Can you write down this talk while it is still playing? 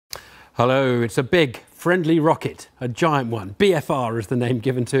Hello, it's a big, friendly rocket, a giant one. BFR is the name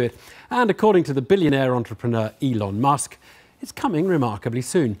given to it. And according to the billionaire entrepreneur Elon Musk, it's coming remarkably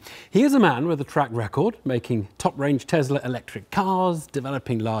soon. He is a man with a track record, making top-range Tesla electric cars,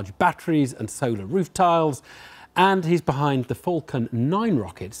 developing large batteries and solar roof tiles, and he's behind the Falcon 9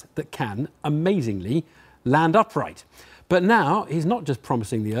 rockets that can, amazingly, land upright. But now he's not just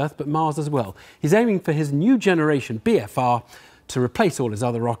promising the Earth, but Mars as well. He's aiming for his new generation BFR to replace all his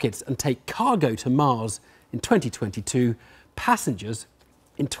other rockets and take cargo to Mars in 2022, passengers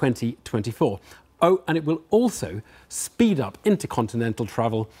in 2024. Oh, and it will also speed up intercontinental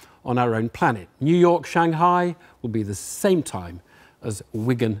travel on our own planet. New York, Shanghai will be the same time as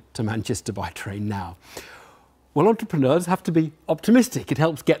Wigan to Manchester by train now. Well, entrepreneurs have to be optimistic. It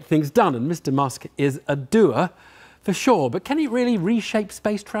helps get things done, and Mr. Musk is a doer for sure. But can he really reshape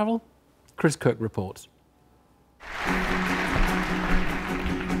space travel? Chris Cook reports.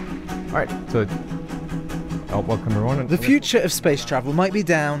 All right, so welcome everyone. The future of space travel might be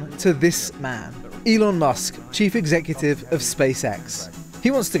down to this man, Elon Musk, Chief Executive of SpaceX.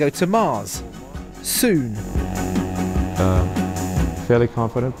 He wants to go to Mars soon. Fairly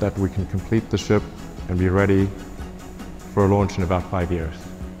confident that we can complete the ship and be ready for a launch in about 5 years.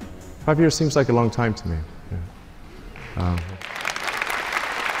 5 years seems like a long time to me. Yeah.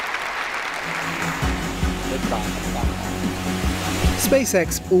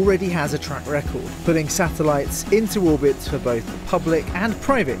 SpaceX already has a track record, putting satellites into orbit for both public and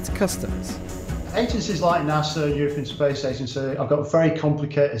private customers. Agencies like NASA, European Space Agency, have got very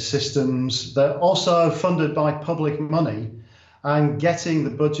complicated systems. They're also funded by public money, and getting the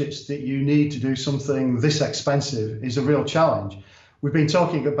budgets that you need to do something this expensive is a real challenge. We've been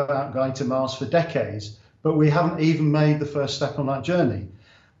talking about going to Mars for decades, but we haven't even made the first step on that journey.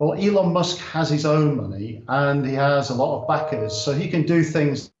 Well, Elon Musk has his own money and he has a lot of backers, so he can do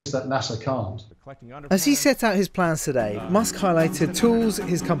things that NASA can't. As he set out his plans today, Musk highlighted tools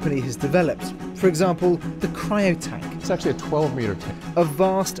his company has developed. For example, the cryotank. It's actually a 12-meter tank. A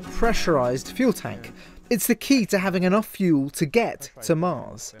vast pressurized fuel tank. It's the key to having enough fuel to get to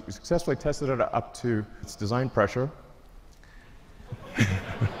Mars. We successfully tested it up to its design pressure.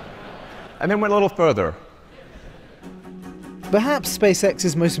 And then went a little further. Perhaps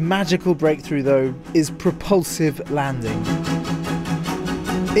SpaceX's most magical breakthrough, though, is propulsive landing.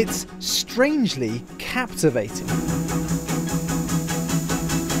 It's strangely captivating.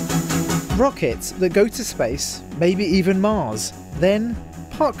 Rockets that go to space, maybe even Mars, then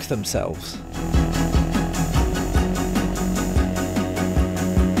park themselves.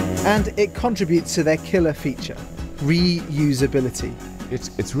 And it contributes to their killer feature, reusability.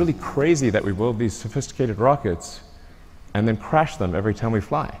 It's really crazy that we build these sophisticated rockets and then crash them every time we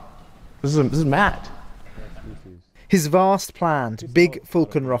fly. This is mad. His vast planned big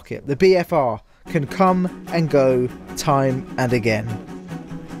Falcon rocket, the BFR, can come and go time and again.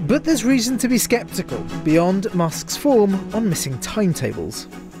 But there's reason to be sceptical beyond Musk's form on missing timetables.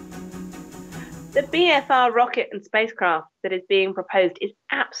 The BFR rocket and spacecraft that is being proposed is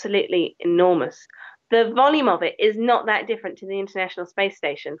absolutely enormous. The volume of it is not that different to the International Space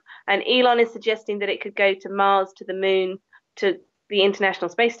Station. And Elon is suggesting that it could go to Mars, to the Moon, to the International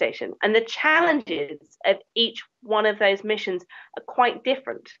Space Station. And the challenges of each one of those missions are quite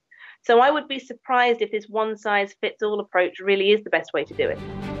different. So I would be surprised if this one-size-fits-all approach really is the best way to do it.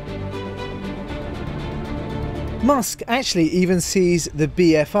 Musk actually even sees the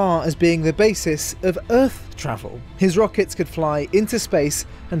BFR as being the basis of Earth travel. His rockets could fly into space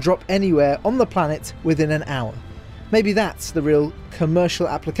and drop anywhere on the planet within an hour. Maybe that's the real commercial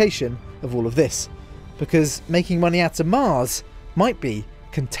application of all of this, because making money out of Mars might be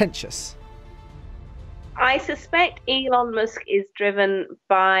contentious. I suspect Elon Musk is driven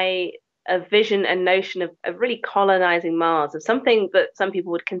by a vision and notion of really colonizing Mars, of something that some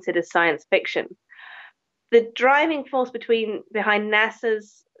people would consider science fiction. The driving force behind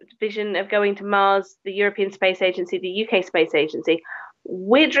NASA's vision of going to Mars, the European Space Agency, the UK Space Agency,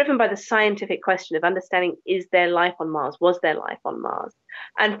 we're driven by the scientific question of understanding, is there life on Mars? Was there life on Mars?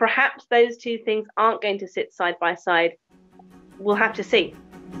 And perhaps those two things aren't going to sit side by side. We'll have to see.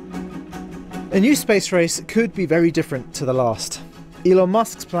 A new space race could be very different to the last. Elon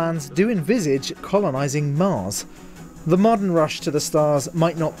Musk's plans do envisage colonising Mars. The modern rush to the stars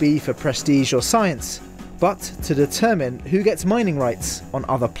might not be for prestige or science, but to determine who gets mining rights on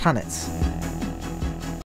other planets.